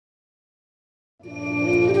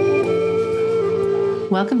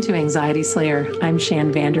Welcome to Anxiety Slayer. I'm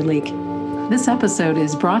Shan Vanderleek. This episode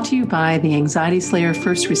is brought to you by the Anxiety Slayer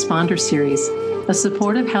First Responder Series, a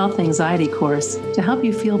supportive health anxiety course to help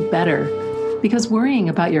you feel better, because worrying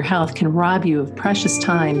about your health can rob you of precious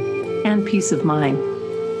time and peace of mind.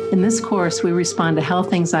 In this course, we respond to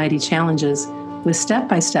health anxiety challenges with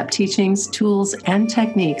step-by-step teachings, tools, and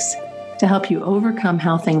techniques to help you overcome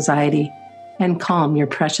health anxiety and calm your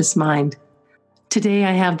precious mind. Today,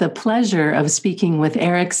 I have the pleasure of speaking with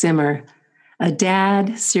Eric Zimmer, a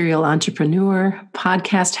dad, serial entrepreneur,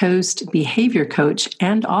 podcast host, behavior coach,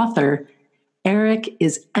 and author. Eric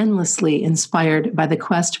is endlessly inspired by the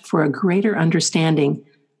quest for a greater understanding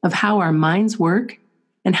of how our minds work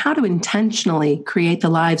and how to intentionally create the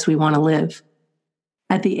lives we want to live.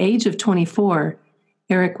 At the age of 24,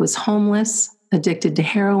 Eric was homeless, addicted to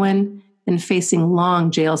heroin, and facing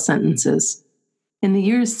long jail sentences. In the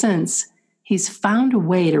years since, he's found a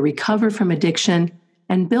way to recover from addiction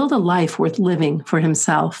and build a life worth living for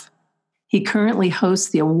himself. He currently hosts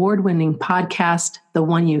the award-winning podcast, The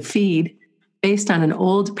One You Feed, based on an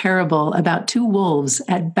old parable about two wolves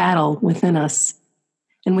at battle within us.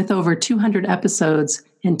 And with over 200 episodes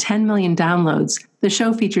and 10 million downloads, the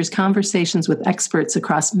show features conversations with experts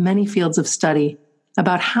across many fields of study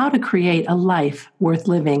about how to create a life worth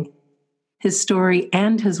living. His story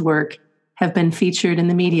and his work have been featured in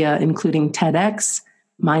the media, including TEDx,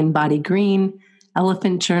 Mind Body Green,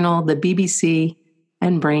 Elephant Journal, the BBC,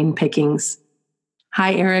 and Brain Pickings.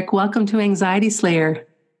 Hi, Eric. Welcome to Anxiety Slayer.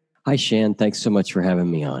 Hi, Shan. Thanks so much for having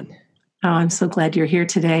me on. Oh, I'm so glad you're here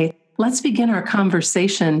today. Let's begin our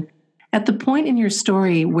conversation at the point in your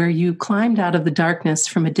story where you climbed out of the darkness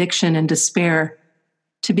from addiction and despair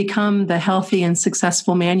to become the healthy and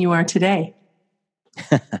successful man you are today.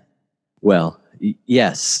 Well,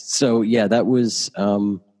 yes. So, that was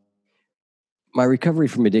my recovery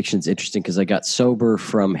from addiction is interesting because I got sober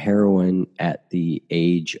from heroin at the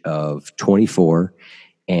age of 24,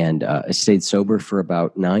 and I stayed sober for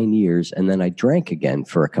about 9 years, and then I drank again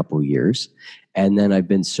for a couple of years, and then I've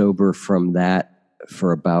been sober from that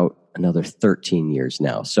for about another 13 years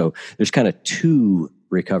now. So there's kind of two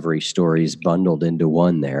recovery stories bundled into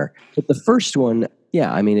one there. But the first one,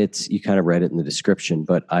 it's, you kind of read it in the description,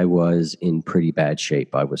 but I was in pretty bad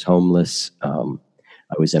shape. I was homeless.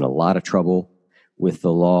 I was in a lot of trouble with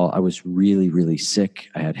the law. I was really, really sick.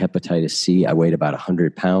 I had hepatitis C. I weighed about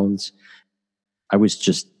 100 pounds. I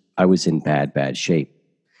was in bad shape.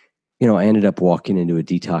 I ended up walking into a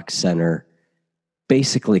detox center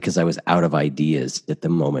basically because I was out of ideas at the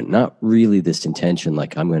moment. Not really this intention,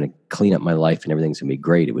 like I'm going to clean up my life and everything's going to be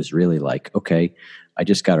great. It was really like, okay, I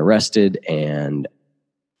just got arrested and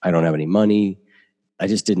I don't have any money. I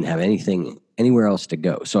just didn't have anywhere else to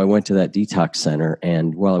go. So I went to that detox center,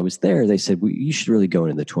 and while I was there, they said, well, you should really go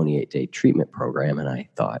into the 28-day treatment program. And I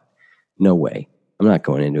thought, no way. I'm not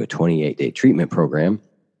going into a 28-day treatment program.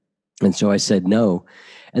 And so I said no.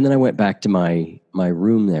 And then I went back to my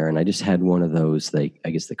room there, and I just had one of those, I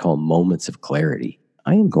guess they call them moments of clarity.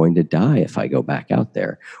 I am going to die if I go back out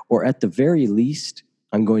there. Or at the very least,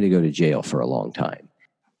 I'm going to go to jail for a long time.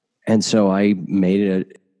 And so I made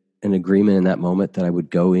an agreement in that moment that I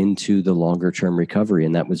would go into the longer term recovery.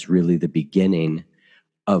 And that was really the beginning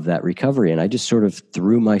of that recovery. And I just sort of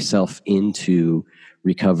threw myself into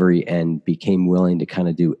recovery and became willing to kind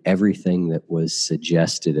of do everything that was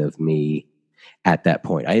suggested of me at that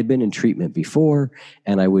point. I had been in treatment before,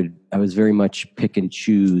 and I was very much pick and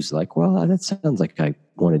choose, like, well, that sounds like I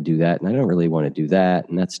want to do that, and I don't really want to do that,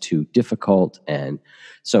 and that's too difficult. And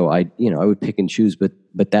so I would pick and choose, but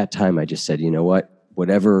that time I just said, you know what?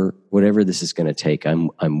 Whatever this is going to take,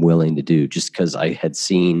 I'm willing to do, just because I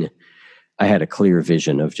had a clear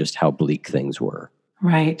vision of just how bleak things were.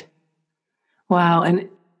 Right. Wow.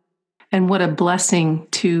 And what a blessing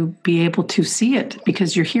to be able to see it,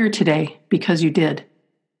 because you're here today because you did.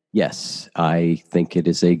 Yes, I think it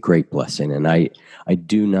is a great blessing. And I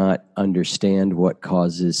do not understand what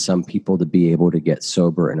causes some people to be able to get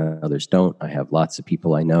sober and others don't. I have lots of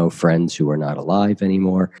people I know, friends who are not alive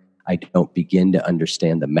anymore. I don't begin to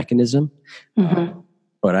understand the mechanism,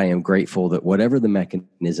 but I am grateful that whatever the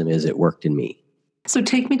mechanism is, it worked in me. So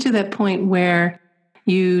take me to that point where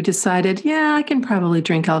you decided, I can probably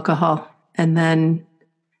drink alcohol, and then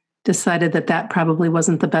decided that probably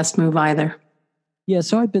wasn't the best move either. Yeah,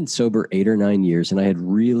 so I'd been sober 8 or 9 years, and I had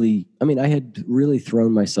really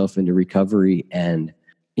thrown myself into recovery and,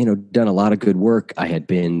 done a lot of good work. I had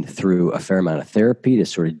been through a fair amount of therapy to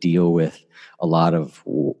sort of deal with a lot of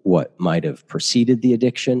what might have preceded the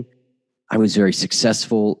addiction. I was very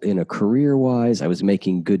successful in a career-wise. I was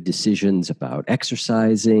making good decisions about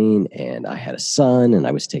exercising, and I had a son, and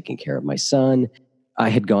I was taking care of my son. I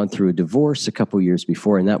had gone through a divorce a couple years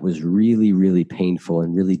before, and that was really, really painful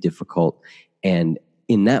and really difficult. And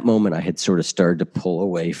in that moment, I had sort of started to pull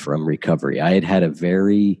away from recovery. I had had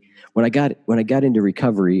when I got into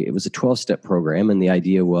recovery, it was a 12-step program, and the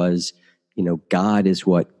idea was, God is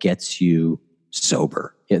what gets you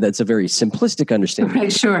sober. Yeah, that's a very simplistic understanding.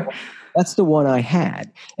 Right, sure. That's the one I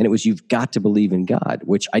had. And it was, you've got to believe in God,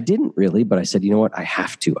 which I didn't really, but I said, you know what? I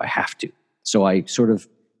have to. So I sort of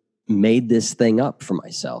made this thing up for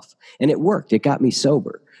myself, and it worked. It got me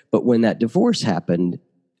sober. But when that divorce happened,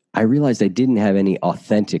 I realized I didn't have any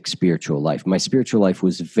authentic spiritual life. My spiritual life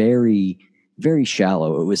was very, very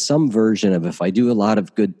shallow. It was some version of, if I do a lot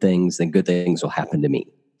of good things, then good things will happen to me.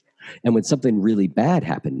 And when something really bad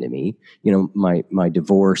happened to me, my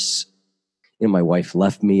divorce, my wife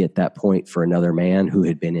left me at that point for another man who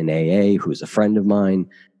had been in AA, who was a friend of mine.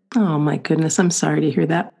 Oh my goodness. I'm sorry to hear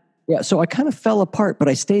that. Yeah. So I kind of fell apart, but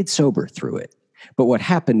I stayed sober through it. But what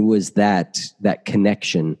happened was that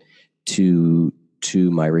connection to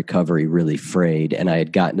my recovery really frayed. And I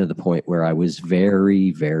had gotten to the point where I was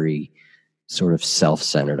very, very sort of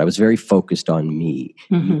self-centered. I was very focused on me.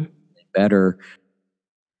 Mm-hmm. Better.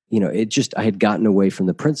 I had gotten away from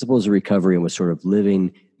the principles of recovery and was sort of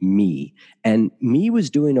living me. And me was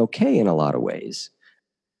doing okay in a lot of ways.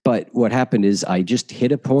 But what happened is I just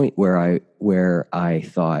hit a point where I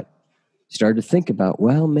started to think about,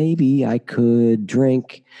 well, maybe I could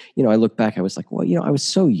drink. I look back, I was like, well, I was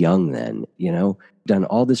so young then, done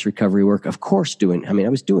all this recovery work. Of course, I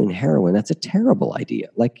was doing heroin. That's a terrible idea.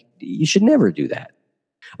 Like, you should never do that.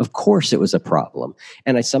 Of course, it was a problem.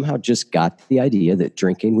 And I somehow just got the idea that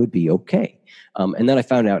drinking would be okay. And then I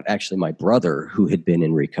found out, actually, my brother, who had been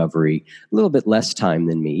in recovery a little bit less time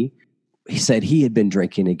than me, he said he had been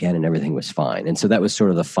drinking again and everything was fine. And so that was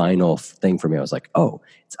sort of the final thing for me. I was like, oh,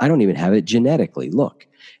 I don't even have it genetically. Look.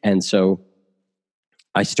 And so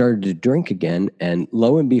I started to drink again, and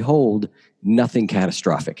lo and behold, nothing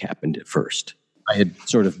catastrophic happened at first. I had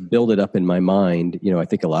sort of built it up in my mind. I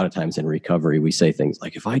think a lot of times in recovery, we say things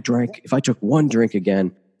like, if I took one drink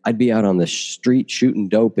again, I'd be out on the street shooting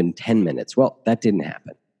dope in 10 minutes. Well, that didn't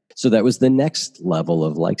happen. So that was the next level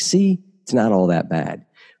of like, see, it's not all that bad.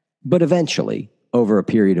 But eventually, over a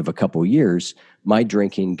period of a couple years, my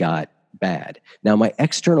drinking got bad. Now, my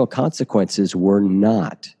external consequences were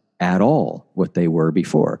not at all what they were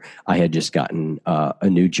before. I had just gotten a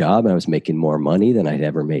new job. I was making more money than I'd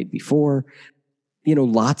ever made before.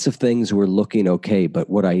 Lots of things were looking okay. But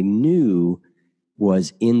what I knew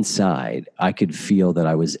was inside, I could feel that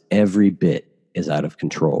I was every bit as out of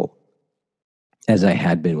control as I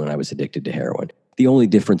had been when I was addicted to heroin. The only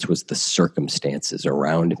difference was the circumstances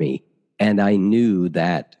around me. And I knew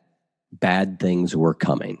that bad things were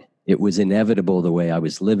coming. It was inevitable the way I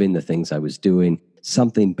was living, the things I was doing.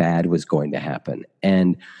 Something bad was going to happen.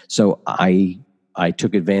 And so I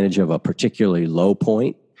took advantage of a particularly low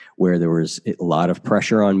point where there was a lot of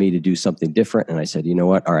pressure on me to do something different. And I said, you know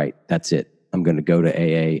what? All right, that's it. I'm going to go to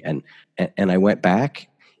AA. And I went back.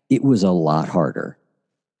 It was a lot harder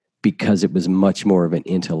because it was much more of an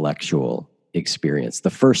intellectual experience. The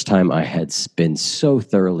first time I had been so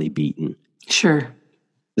thoroughly beaten. Sure.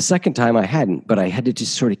 The second time I hadn't, but I had to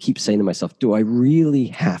just sort of keep saying to myself, do I really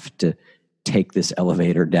have to take this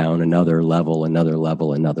elevator down another level,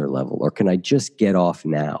 or can I just get off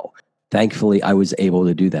now? Thankfully, I was able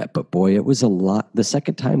to do that. But boy, it was a lot. The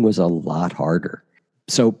second time was a lot harder.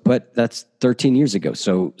 So, but that's 13 years ago.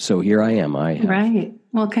 So here I am. Right.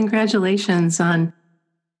 Well, congratulations on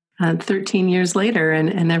 13 years later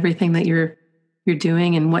and everything that you're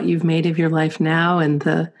doing and what you've made of your life now, and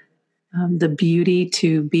the beauty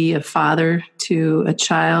to be a father to a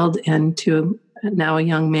child and to now a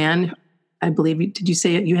young man. I believe, did you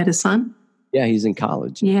say you had a son? Yeah, he's in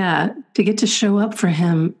college. Yeah, to get to show up for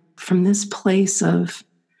him from this place of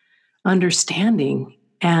understanding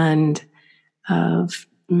and of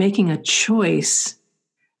making a choice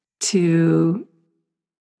to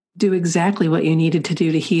do exactly what you needed to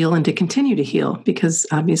do to heal and to continue to heal, because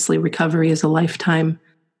obviously recovery is a lifetime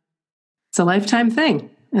thing.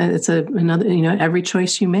 It's another, every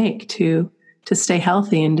choice you make to stay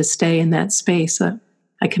healthy and to stay in that space.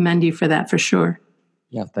 I commend you for that, for sure.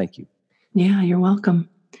 Yeah, thank you. Yeah, you're welcome.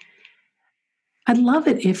 I'd love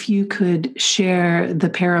it if you could share the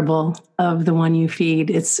parable of the one you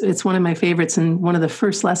feed. It's one of my favorites and one of the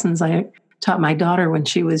first lessons I taught my daughter when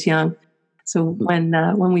she was young. So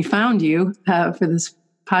when we found you for this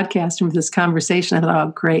podcast and for this conversation, I thought,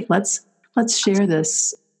 oh, great, let's share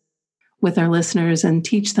this with our listeners and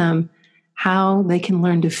teach them how they can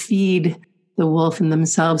learn to feed the wolf in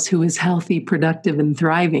themselves, who is healthy, productive, and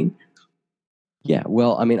thriving. Yeah,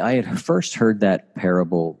 well, I mean, I had first heard that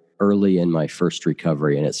parable early in my first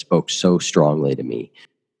recovery, and it spoke so strongly to me.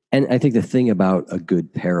 And I think the thing about a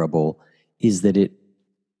good parable is that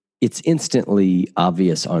it's instantly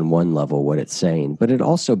obvious on one level what it's saying, but it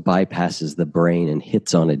also bypasses the brain and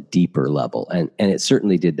hits on a deeper level. And it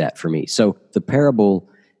certainly did that for me. So the parable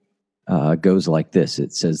goes like this.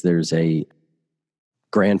 It says there's a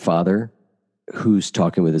grandfather who's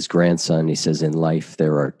talking with his grandson. He says, in life,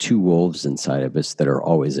 there are two wolves inside of us that are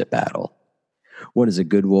always at battle. One is a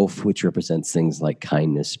good wolf, which represents things like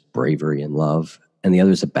kindness, bravery, and love. And the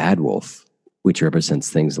other is a bad wolf, which represents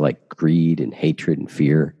things like greed and hatred and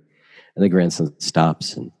fear. And the grandson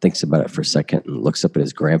stops and thinks about it for a second and looks up at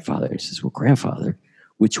his grandfather and says, well, grandfather,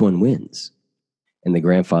 which one wins? And the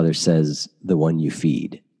grandfather says, the one you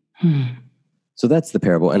feed. So that's the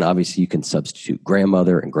parable. And obviously you can substitute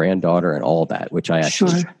grandmother and granddaughter and all that, which I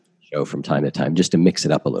actually show from time to time just to mix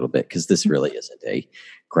it up a little bit, because this really isn't a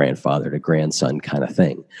grandfather to grandson kind of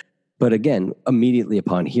thing. But again, immediately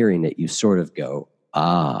upon hearing it, you sort of go,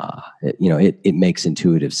 it makes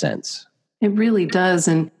intuitive sense. It really does.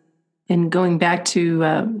 And going back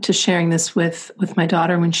to sharing this with my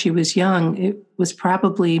daughter when she was young, it was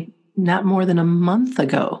probably not more than a month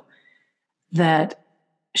ago that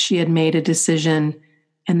she had made a decision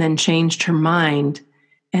and then changed her mind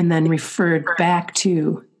and then referred back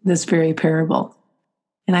to this very parable.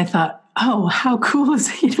 And I thought, oh, how cool is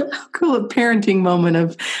it? How cool a parenting moment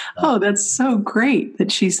of, oh, that's so great that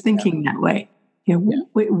she's thinking that way.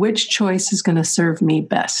 Which choice is going to serve me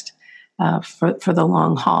best for the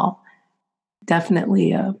long haul?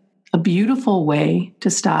 Definitely a beautiful way to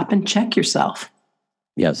stop and check yourself.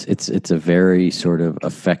 Yes, it's a very sort of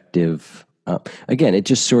effective. Again, it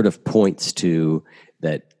just sort of points to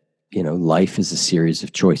that, life is a series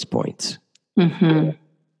of choice points. Mm-hmm.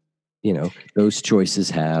 Those choices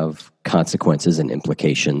have consequences and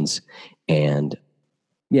implications. And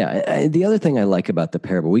the other thing I like about the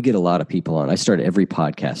parable, we get a lot of people on. I start every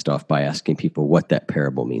podcast off by asking people what that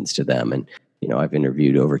parable means to them. And, I've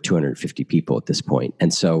interviewed over 250 people at this point.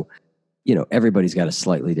 And so, everybody's got a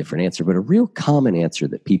slightly different answer. But a real common answer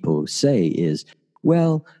that people say is,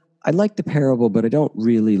 well, I like the parable, but I don't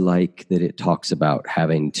really like that it talks about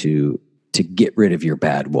having to get rid of your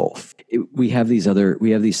bad wolf. We have these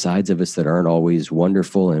sides of us that aren't always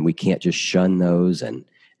wonderful, and we can't just shun those and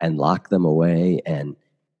lock them away. And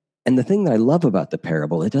the thing that I love about the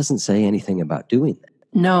parable, it doesn't say anything about doing that.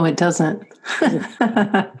 No, it doesn't.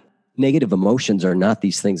 Negative emotions are not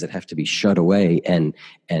these things that have to be shut away and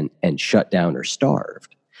shut down or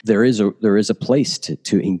starved. There is a place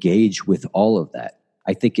to engage with all of that.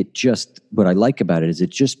 I think what I like about it is it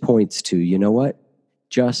just points to,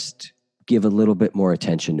 just give a little bit more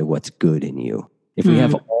attention to what's good in you. If we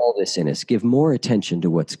have all this in us, give more attention to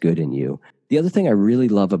what's good in you. The other thing I really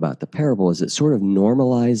love about the parable is it sort of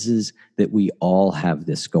normalizes that we all have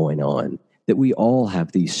this going on, that we all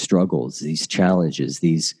have these struggles, these challenges,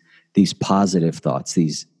 these positive thoughts,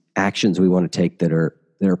 these actions we want to take that are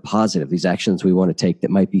positive, these actions we want to take that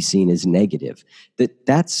might be seen as negative,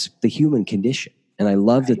 that's the human condition. And I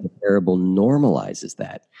love that the parable normalizes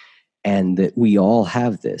that and that we all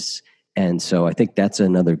have this. And so I think that's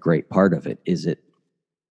another great part of it, is it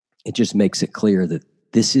just makes it clear that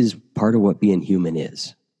this is part of what being human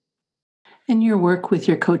is. In your work with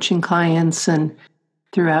your coaching clients and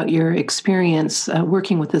throughout your experience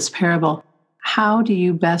working with this parable, how do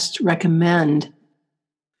you best recommend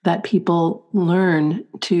that people learn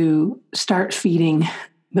to start feeding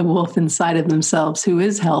the wolf inside of themselves who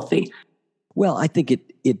is healthy? Well, I think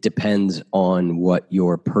it depends on what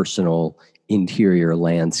your personal interior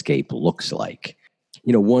landscape looks like.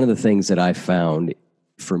 One of the things that I've found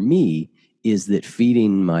for me is that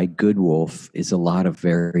feeding my good wolf is a lot of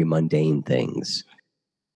very mundane things.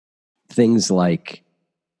 Things like,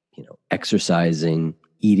 exercising,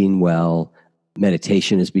 eating well,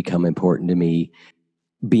 meditation has become important to me,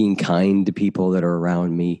 being kind to people that are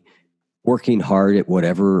around me, working hard at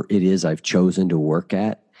whatever it is I've chosen to work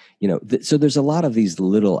at. So there's a lot of these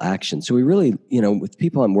little actions. So we really, with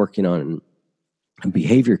people I'm working on in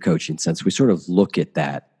behavior coaching sense, we sort of look at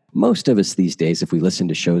that. Most of us these days, if we listen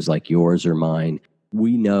to shows like yours or mine,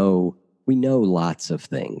 we know lots of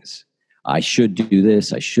things. I should do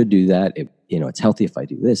this. I should do that. It's healthy if I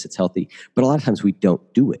do this. It's healthy. But a lot of times we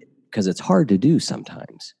don't do it because it's hard to do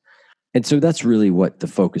sometimes. And so that's really what the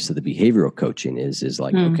focus of the behavioral coaching is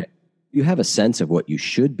like, okay, you have a sense of what you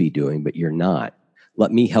should be doing, but you're not.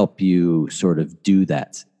 Let me help you sort of do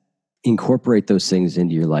that. Incorporate those things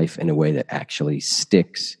into your life in a way that actually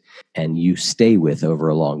sticks and you stay with over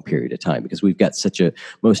a long period of time. Because we've got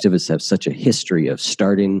most of us have such a history of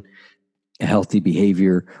starting a healthy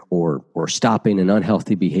behavior or stopping an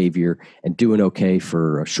unhealthy behavior and doing okay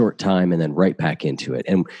for a short time and then right back into it.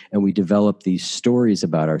 And we develop these stories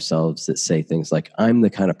about ourselves that say things like, I'm the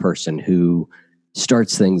kind of person who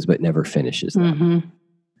starts things but never finishes them. Mm-hmm.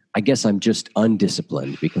 I guess I'm just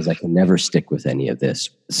undisciplined because I can never stick with any of this.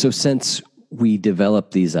 So since we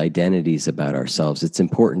develop these identities about ourselves, it's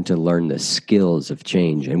important to learn the skills of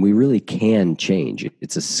change. And we really can change.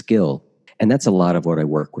 It's a skill. And that's a lot of what I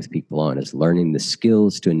work with people on, is learning the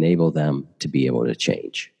skills to enable them to be able to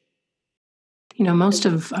change. You know, most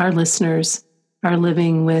of our listeners are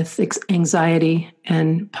living with anxiety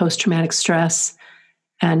and post-traumatic stress.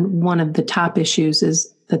 And one of the top issues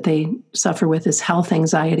is that they suffer with is health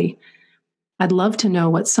anxiety. I'd love to know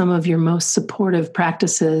what some of your most supportive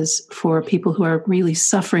practices for people who are really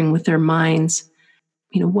suffering with their minds.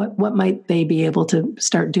 You know, what might they be able to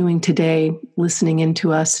start doing today, listening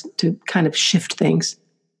into us to kind of shift things?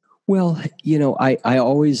 Well, you know, I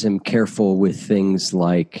always am careful with things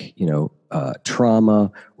like,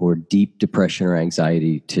 trauma or deep depression or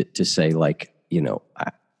anxiety to say, like,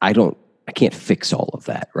 I can't fix all of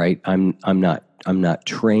that, right? I'm not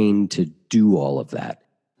trained to do all of that,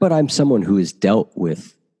 but I'm someone who has dealt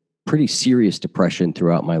with pretty serious depression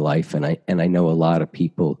throughout my life, and I know a lot of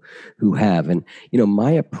people who have. And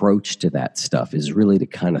my approach to that stuff is really to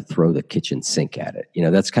kind of throw the kitchen sink at it.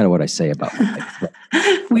 That's kind of what I say about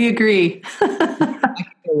We agree. I can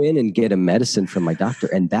go in and get a medicine from my doctor,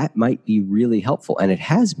 and that might be really helpful, and it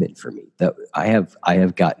has been for me. That I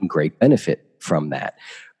have gotten great benefit from that,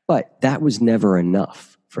 but that was never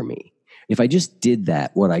enough for me. If I just did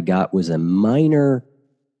that, what I got was a minor,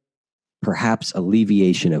 perhaps,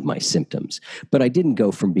 alleviation of my symptoms. But I didn't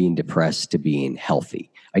go from being depressed to being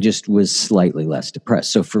healthy. I just was slightly less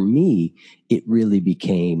depressed. So for me, it really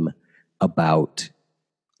became about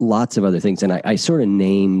lots of other things. And I sort of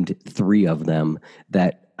named 3 of them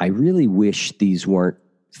that I really wish these weren't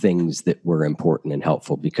things that were important and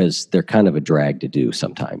helpful, because they're kind of a drag to do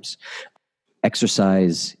sometimes.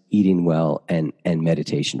 Exercise, eating well, and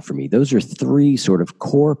meditation for me. Those are 3 sort of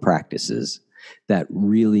core practices that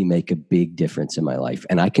really make a big difference in my life.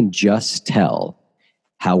 And I can just tell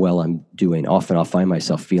how well I'm doing. Often I'll find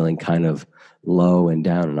myself feeling kind of low and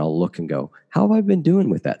down, and I'll look and go, how have I been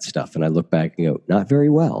doing with that stuff? And I look back and go, not very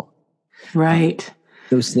well. Right.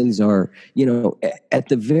 Those things are, at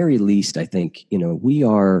the very least, I think, we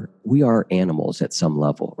are animals at some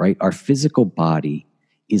level, right? Our physical body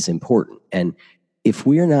is important. And if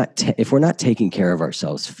we're not taking care of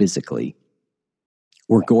ourselves physically,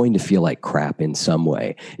 we're going to feel like crap in some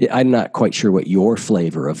way. I'm not quite sure what your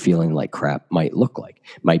flavor of feeling like crap might look like.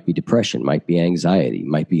 Might be depression, might be anxiety,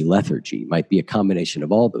 might be lethargy, might be a combination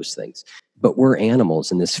of all those things. But we're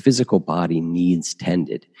animals, and this physical body needs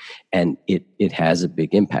tended, and it has a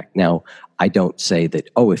big impact. Now, I don't say that,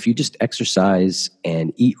 if you just exercise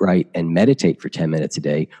and eat right and meditate for 10 minutes a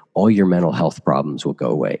day, all your mental health problems will go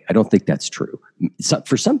away. I don't think that's true.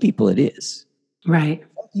 For some people, it is. Right.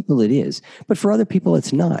 People it is, but for other people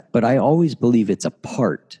it's not. But I always believe it's a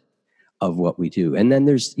part of what we do. And then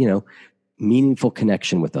there's meaningful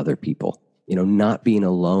connection with other people, not being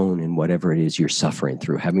alone in whatever it is you're suffering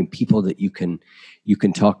through, having people that you can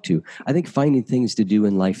talk to. I think finding things to do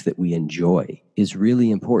in life that we enjoy is really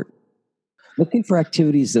important. Looking for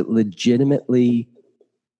activities that legitimately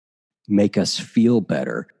make us feel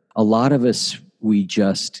better. A lot of us,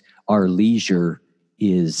 our leisure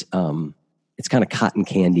is it's kind of cotton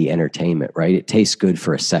candy entertainment, right? It tastes good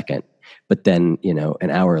for a second, but then,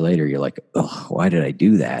 an hour later you're like, oh, why did I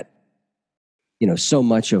do that? So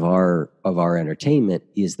much of our entertainment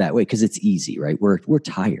is that way because it's easy, right? We're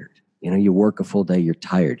tired. You work a full day, you're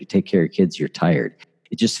tired. You take care of your kids, you're tired.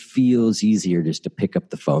 It just feels easier just to pick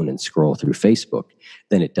up the phone and scroll through Facebook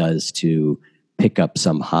than it does to pick up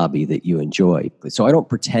some hobby that you enjoy. So I don't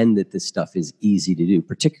pretend that this stuff is easy to do,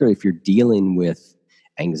 particularly if you're dealing with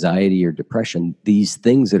anxiety or depression. These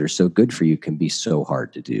things that are so good for you can be so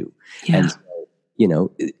hard to do. Yeah. And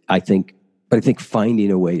so, I think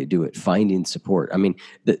finding a way to do it, finding support. I mean,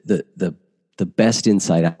 the best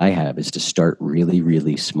insight I have is to start really,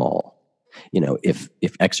 really small. If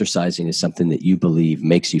exercising is something that you believe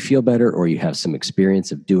makes you feel better, or you have some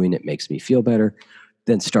experience of doing it makes me feel better,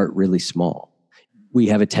 then start really small. We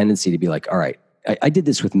have a tendency to be like, all right, I did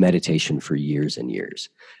this with meditation for years and years.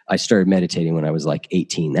 I started meditating when I was like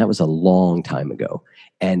 18. That was a long time ago.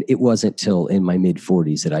 And it wasn't till in my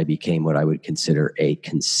mid-40s that I became what I would consider a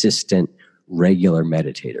consistent, regular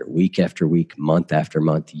meditator, week after week, month after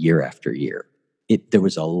month, year after year. There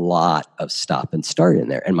was a lot of stop and start in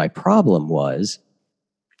there. And my problem was,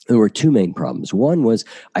 there were 2 main problems. One was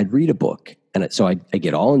I'd read a book And so I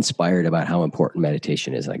get all inspired about how important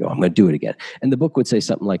meditation is. And I go, I'm going to do it again. And the book would say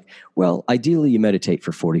something like, well, ideally you meditate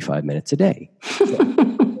for 45 minutes a day.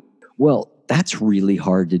 Well, that's really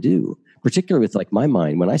hard to do, particularly with like my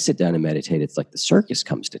mind. When I sit down and meditate, it's like the circus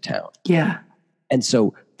comes to town. Yeah. And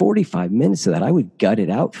so 45 minutes of that, I would gut it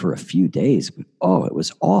out for a few days. Oh, it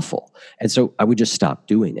was awful. And so I would just stop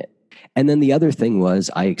doing it. And then the other thing was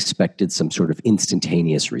I expected some sort of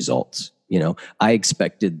instantaneous results. I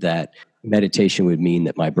expected that meditation would mean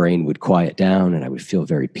that my brain would quiet down and I would feel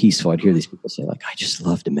very peaceful. I'd hear these people say like, I just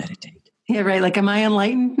love to meditate. Yeah, right. Like, am I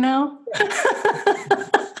enlightened now?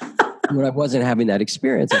 When I wasn't having that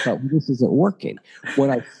experience, I thought, well, this isn't working.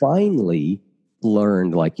 When I finally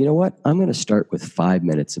learned, like, you know what? I'm going to start with 5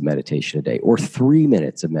 minutes of meditation a day or 3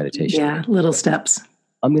 minutes of meditation. Yeah, little steps.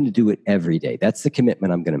 I'm going to do it every day. That's the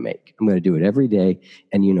commitment I'm going to make. I'm going to do it every day.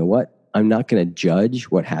 And you know what? I'm not going to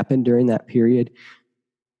judge what happened during that period.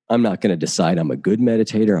 I'm not going to decide I'm a good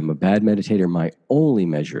meditator, I'm a bad meditator. My only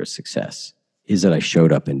measure of success is that I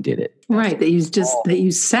showed up and did it. Right. That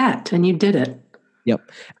you sat and you did it.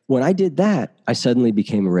 Yep. When I did that, I suddenly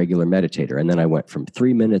became a regular meditator. And then I went from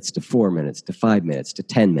 3 minutes to 4 minutes to 5 minutes to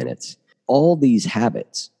 10 minutes. All these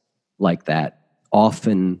habits like that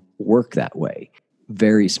often work that way.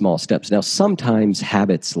 Very small steps. Now, sometimes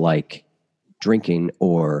habits like drinking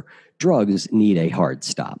or drugs need a hard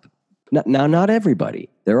stop. Now, not everybody.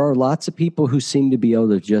 There are lots of people who seem to be able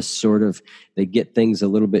to just sort of, they get things a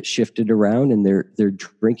little bit shifted around and their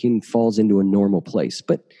drinking falls into a normal place.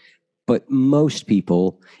 But most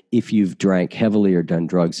people, if you've drank heavily or done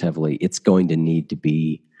drugs heavily, it's going to need to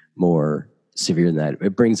be more severe than that.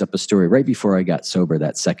 It brings up a story. Right before I got sober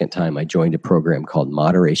that second time, I joined a program called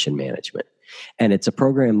Moderation Management. And it's a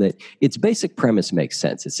program that its basic premise makes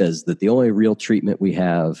sense. It says that the only real treatment we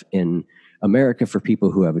have in America for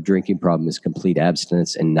people who have a drinking problem is complete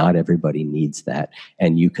abstinence, and not everybody needs that.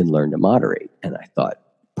 And you can learn to moderate. And I thought,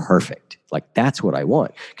 perfect. Like, that's what I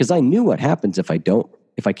want. Because I knew what happens if I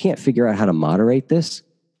can't figure out how to moderate this,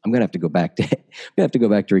 I'm going to have to go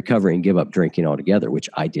back to recovery and give up drinking altogether, which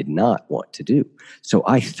I did not want to do. So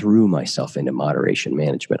I threw myself into moderation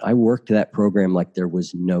management. I worked that program like there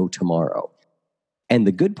was no tomorrow. And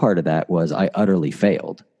the good part of that was I utterly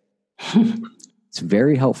failed. It's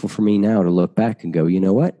very helpful for me now to look back and go, you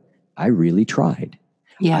know what? I really tried.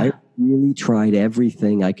 Yeah. I really tried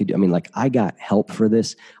everything I could do. I mean, like, I got help for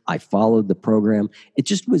this. I followed the program. It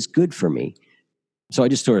just was good for me. So I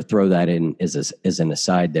just sort of throw that in as an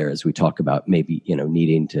aside there as we talk about maybe,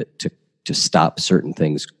 needing to stop certain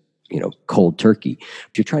things, cold turkey.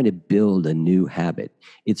 If you're trying to build a new habit,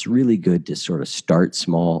 it's really good to sort of start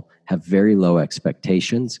small, have very low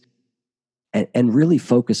expectations, and really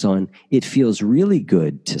focus on, it feels really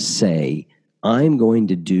good to say, I'm going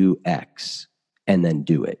to do X, and then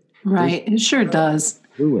do it. Right. It sure does.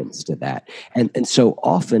 Influence to that. And so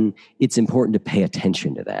often it's important to pay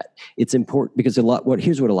attention to that. It's important because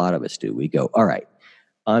here's what a lot of us do. We go, all right,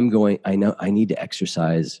 I know I need to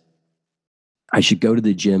exercise. I should go to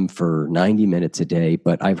the gym for 90 minutes a day,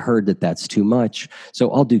 but I've heard that that's too much.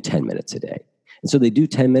 So I'll do 10 minutes a day. And so they do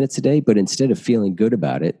 10 minutes a day, but instead of feeling good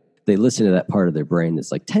about it, they listen to that part of their brain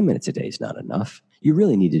that's like, 10 minutes a day is not enough. You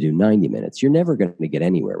really need to do 90 minutes. You're never going to get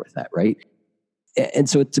anywhere with that, right? And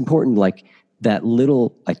so it's important, like, that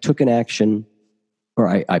little, I took an action, or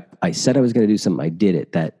I said I was going to do something, I did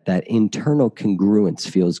it. That internal congruence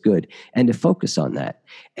feels good. And to focus on that.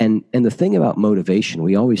 And the thing about motivation,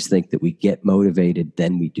 we always think that we get motivated,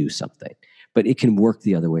 then we do something. But it can work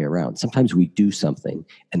the other way around. Sometimes we do something,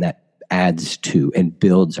 and that adds to and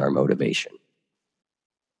builds our motivation.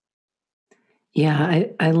 Yeah,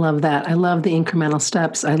 I love that. I love the incremental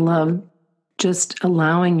steps. I love just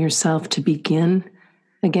allowing yourself to begin.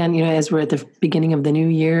 Again, as we're at the beginning of the new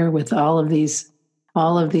year with all of these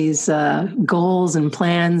goals and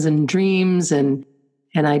plans and dreams and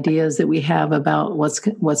ideas that we have about what's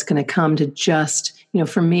going to come, to just,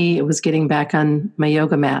 for me, it was getting back on my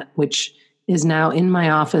yoga mat, which is now in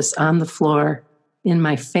my office on the floor in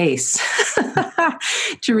my face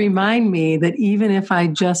to remind me that even if I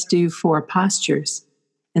just do 4 postures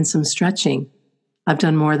and some stretching, I've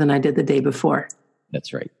done more than I did the day before.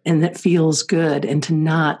 That's right. And that feels good. And to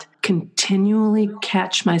not continually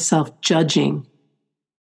catch myself judging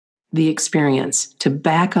the experience, to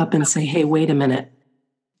back up and say, hey, wait a minute,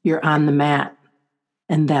 you're on the mat,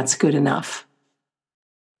 and that's good enough.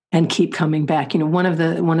 And keep coming back. One of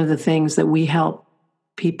the things that we help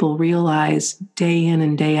people realize day in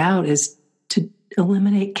and day out is to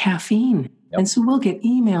eliminate caffeine. Yep. And so we'll get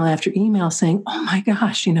email after email saying, oh my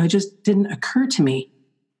gosh, it just didn't occur to me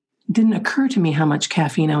how much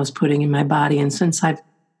caffeine I was putting in my body. And since I've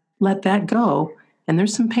let that go. And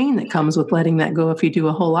there's some pain that comes with letting that go if you do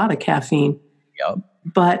a whole lot of caffeine. Yep.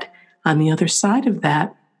 But on the other side of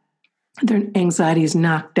that, their anxiety is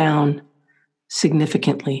knocked down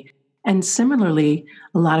significantly. And similarly,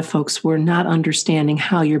 a lot of folks were not understanding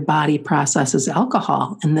how your body processes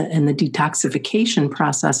alcohol and the detoxification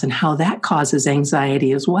process and how that causes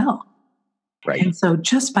anxiety as well. Right. And so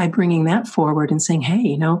just by bringing that forward and saying,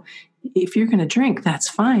 hey, if you're going to drink, that's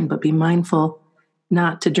fine, but be mindful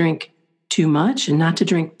not to drink too much and not to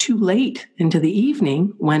drink too late into the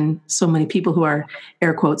evening when so many people who are,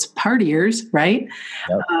 air quotes, partiers, right?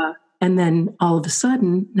 Yep. And then all of a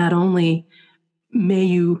sudden, not only may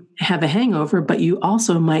you have a hangover, but you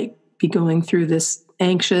also might be going through this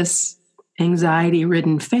anxious,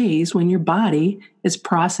 anxiety-ridden phase when your body is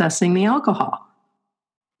processing the alcohol.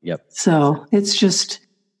 Yep. So it's just,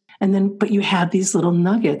 but you have these little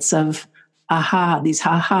nuggets of these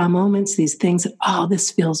aha moments, these things that, this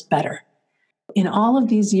feels better. In all of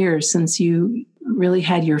these years since you really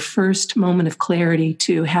had your first moment of clarity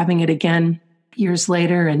to having it again years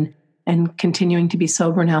later and continuing to be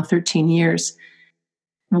sober now 13 years,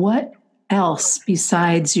 what else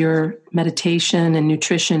besides your meditation and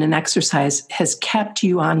nutrition and exercise has kept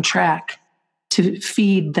you on track to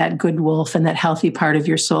feed that good wolf and that healthy part of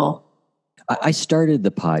your soul? I started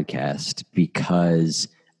the podcast because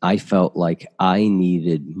I felt like I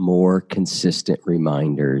needed more consistent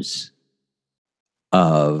reminders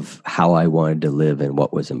of how I wanted to live and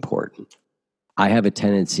what was important. I have a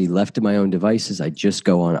tendency, left to my own devices, I just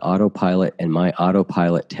go on autopilot, and my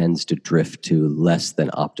autopilot tends to drift to less than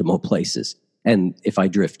optimal places. And if I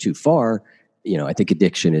drift too far, I think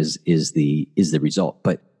addiction is the result.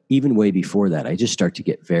 But even way before that, I just start to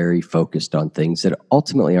get very focused on things that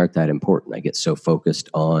ultimately aren't that important. I get so focused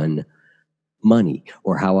on money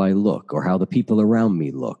or how I look or how the people around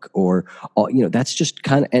me look, or that's just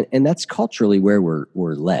kind of, and that's culturally where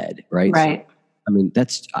we're led, right? Right. So,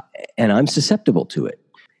 and I'm susceptible to it.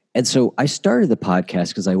 And so I started the podcast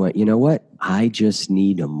because I went, you know what? I just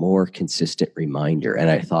need a more consistent reminder. And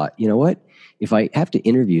I thought, you know what? If I have to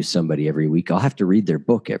interview somebody every week, I'll have to read their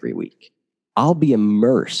book every week. I'll be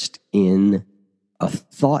immersed in a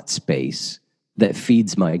thought space that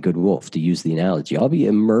feeds my good wolf, to use the analogy. I'll be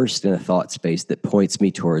immersed in a thought space that points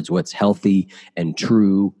me towards what's healthy and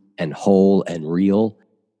true and whole and real.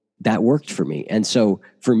 That worked for me. And so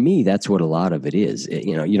for me, that's what a lot of it is.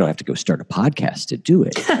 You don't have to go start a podcast to do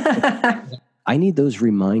it. I need those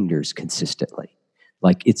reminders consistently.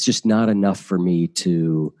 Like, it's just not enough for me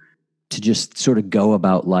to just sort of go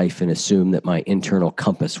about life and assume that my internal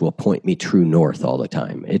compass will point me true north all the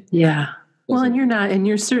time. Yeah. Well, and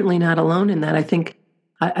you're certainly not alone in that. I think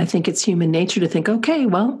it's human nature to think, okay,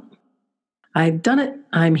 well, I've done it.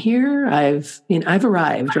 I'm here. I've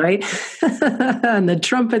arrived, right? And the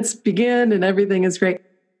trumpets begin and everything is great.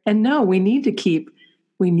 And no, we need to keep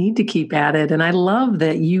at it. And I love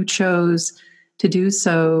that you chose to do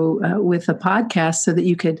so with a podcast so that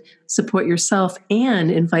you could support yourself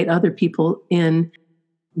and invite other people in.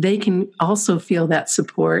 They can also feel that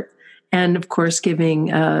support. And of course, giving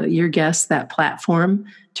your guests that platform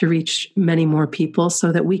to reach many more people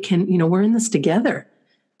so that we can, we're in this together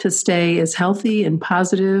to stay as healthy and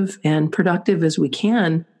positive and productive as we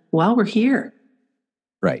can while we're here.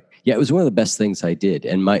 Right. Yeah, it was one of the best things I did.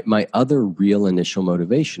 And my other real initial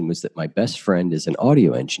motivation was that my best friend is an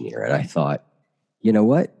audio engineer. And I thought, you know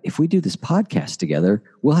what? If we do this podcast together,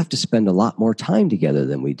 we'll have to spend a lot more time together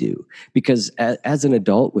than we do. Because as an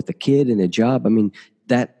adult with a kid and a job,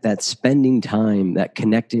 that spending time, that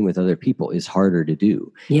connecting with other people is harder to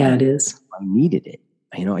do. Yeah, it is. I needed it.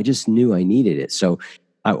 I just knew I needed it. So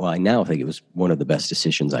I now think it was one of the best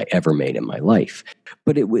decisions I ever made in my life.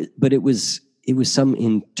 But it was some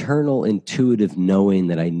internal intuitive knowing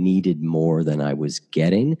that I needed more than I was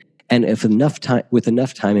getting. And with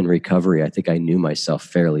enough time in recovery, I think I knew myself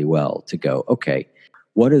fairly well to go, okay,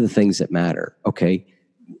 what are the things that matter? Okay,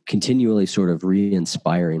 continually sort of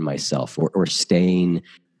re-inspiring myself or staying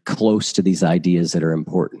close to these ideas that are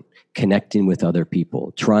important, connecting with other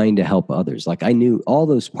people, trying to help others. Like, I knew all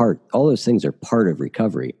those things are part of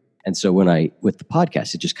recovery. And so with the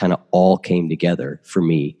podcast, it just kind of all came together for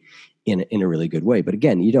me in a really good way. But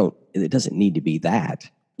again, it doesn't need to be that.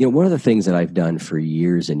 One of the things that I've done for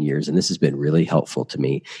years and years, and this has been really helpful to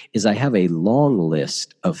me, is I have a long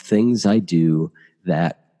list of things I do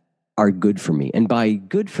that are good for me. And by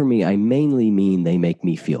good for me, I mainly mean they make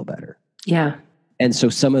me feel better. Yeah. And so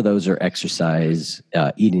some of those are exercise,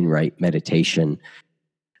 eating right, meditation.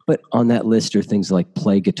 But on that list are things like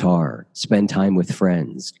play guitar, spend time with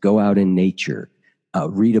friends, go out in nature,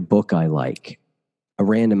 read a book I like, a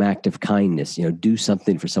random act of kindness, do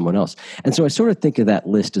something for someone else. And so I sort of think of that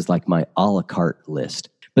list as like my a la carte list.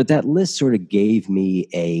 But that list sort of gave me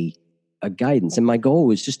a guidance. And my goal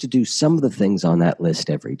was just to do some of the things on that list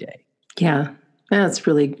every day. Yeah, that's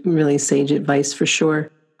really, really sage advice for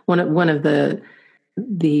sure. One of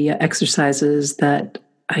the exercises that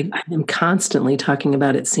I am constantly talking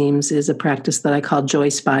about, it seems, is a practice that I call joy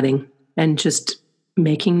spotting, and just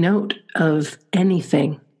making note of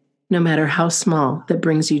anything, no matter how small, that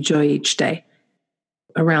brings you joy each day.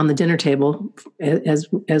 Around the dinner table,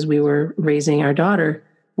 as we were raising our daughter,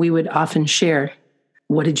 we would often share,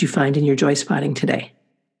 what did you find in your joy spotting today?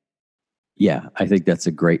 Yeah, I think that's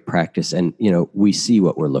a great practice. And, we see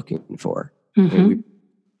what we're looking for. Mm-hmm.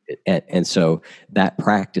 And so that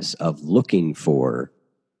practice of looking for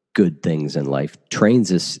good things in life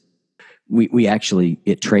trains us.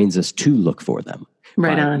 It trains us to look for them.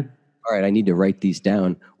 Right on. All right, I need to write these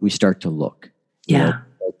down. We start to look. Yeah.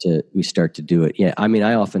 We start to do it. Yeah. I mean,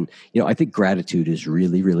 I often, I think gratitude is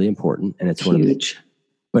really, really important. And it's huge.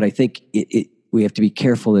 But I think we have to be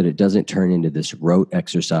careful that it doesn't turn into this rote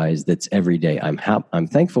exercise that's every day. I'm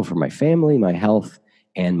thankful for my family, my health,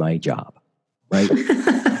 and my job. Right?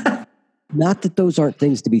 Not that those aren't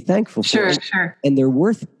things to be thankful for. Sure. And they're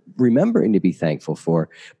worth remembering to be thankful for.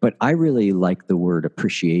 But I really like the word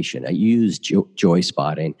appreciation. I use joy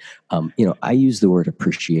spotting. I use the word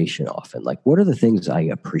appreciation often. Like, what are the things I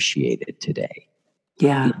appreciated today?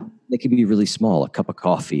 Yeah. They can be really small, a cup of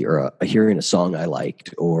coffee or hearing a song I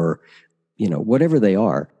liked, or, whatever they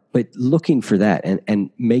are. But looking for that and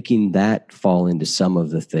making that fall into some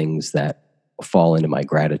of the things that fall into my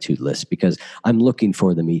gratitude list, because I'm looking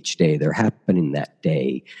for them each day. They're happening that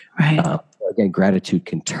day. Right. Again, gratitude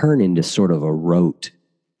can turn into sort of a rote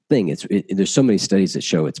thing. There's so many studies that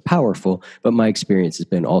show it's powerful, but my experience has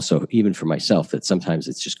been also, even for myself, that sometimes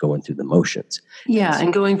it's just going through the motions. Yeah,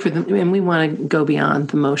 and going for and we want to go beyond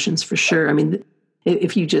the motions for sure. I mean,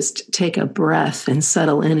 if you just take a breath and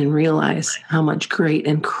settle in and realize how much great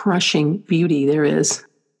and crushing beauty there is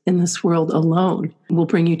in this world alone, will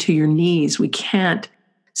bring you to your knees. We can't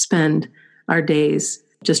spend our days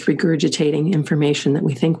just regurgitating information that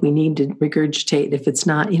we think we need to regurgitate. If it's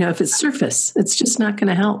not, if it's surface, it's just not going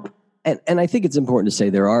to help. And I think it's important to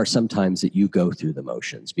say there are some times that you go through the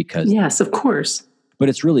motions, because yes, of course. But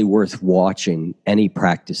it's really worth watching any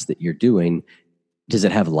practice that you're doing. Does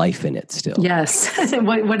it have life in it still? Yes.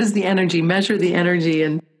 What is the energy? Measure the energy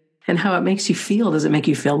and how it makes you feel. Does it make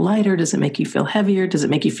you feel lighter? Does it make you feel heavier? Does it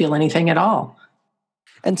make you feel anything at all?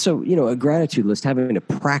 And so, a gratitude list, having a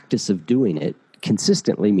practice of doing it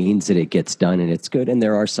consistently, means that it gets done and it's good. And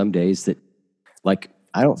there are some days that, like,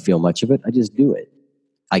 I don't feel much of it. I just do it.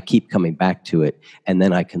 I keep coming back to it, and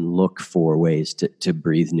then I can look for ways to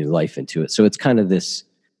breathe new life into it. So it's kind of this,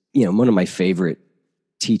 one of my favorite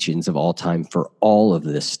teachings of all time for all of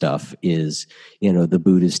this stuff is, the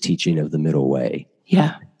Buddha's teaching of the middle way.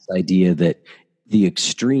 Yeah. This idea that the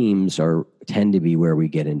extremes tend to be where we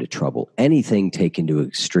get into trouble. Anything taken to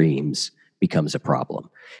extremes becomes a problem.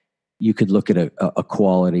 You could look at a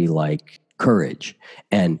quality like courage,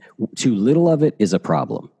 and too little of it is a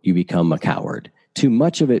problem. You become a coward. Too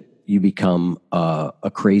much of it, you become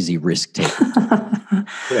a crazy risk taker.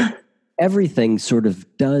 Everything sort of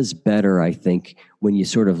does better, I think, when you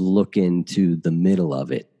sort of look into the middle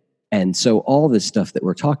of it. And so all this stuff that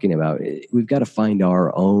we're talking about, we've got to find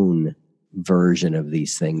our own version of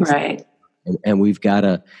these things. Right. And we've got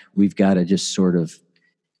to just sort of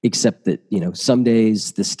accept that, some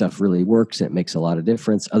days this stuff really works and it makes a lot of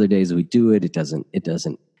difference. Other days we do it, it doesn't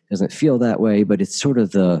feel that way, but it's sort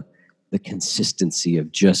of the consistency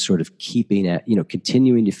of just sort of keeping at,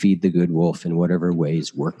 continuing to feed the good wolf in whatever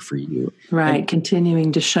ways work for you. Right. And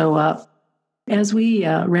continuing to show up. As we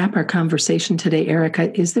wrap our conversation today, Eric,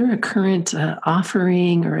 is there a current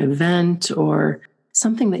offering or event or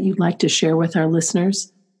something that you'd like to share with our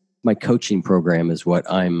listeners? My coaching program is what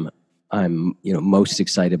I'm most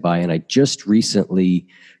excited by. And I just recently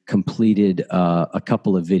completed a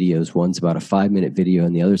couple of videos. One's about a 5-minute video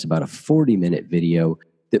and the other's about a 40-minute video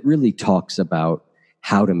that really talks about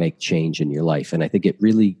how to make change in your life. And I think it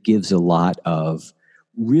really gives a lot of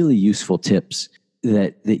really useful tips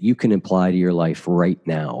that you can apply to your life right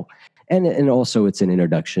now. And also it's an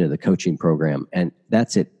introduction to the coaching program. And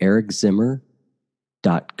that's at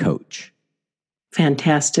ericzimmer.coach.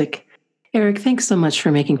 Fantastic. Eric, thanks so much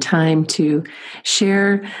for making time to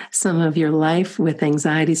share some of your life with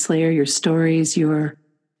Anxiety Slayer, your stories, your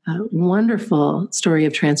wonderful story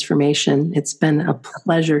of transformation. It's been a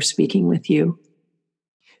pleasure speaking with you.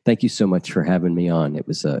 Thank you so much for having me on. It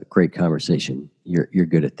was a great conversation. You're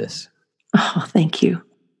good at this. Oh, thank you.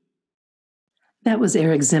 That was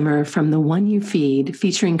Eric Zimmer from The One You Feed,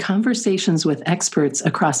 featuring conversations with experts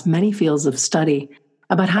across many fields of study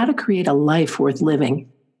about how to create a life worth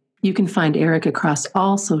living. You can find Eric across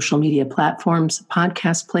all social media platforms,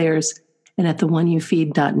 podcast players, and at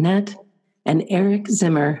theoneyoufeed.net and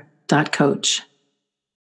ericzimmer.coach.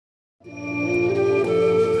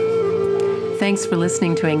 Thanks for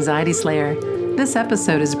listening to Anxiety Slayer. This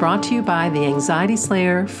episode is brought to you by the Anxiety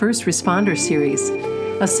Slayer First Responder Series,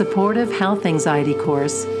 a supportive health anxiety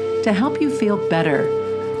course to help you feel better,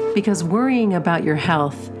 because worrying about your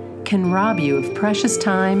health can rob you of precious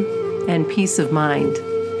time and peace of mind.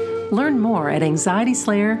 Learn more at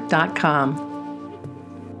anxietyslayer.com.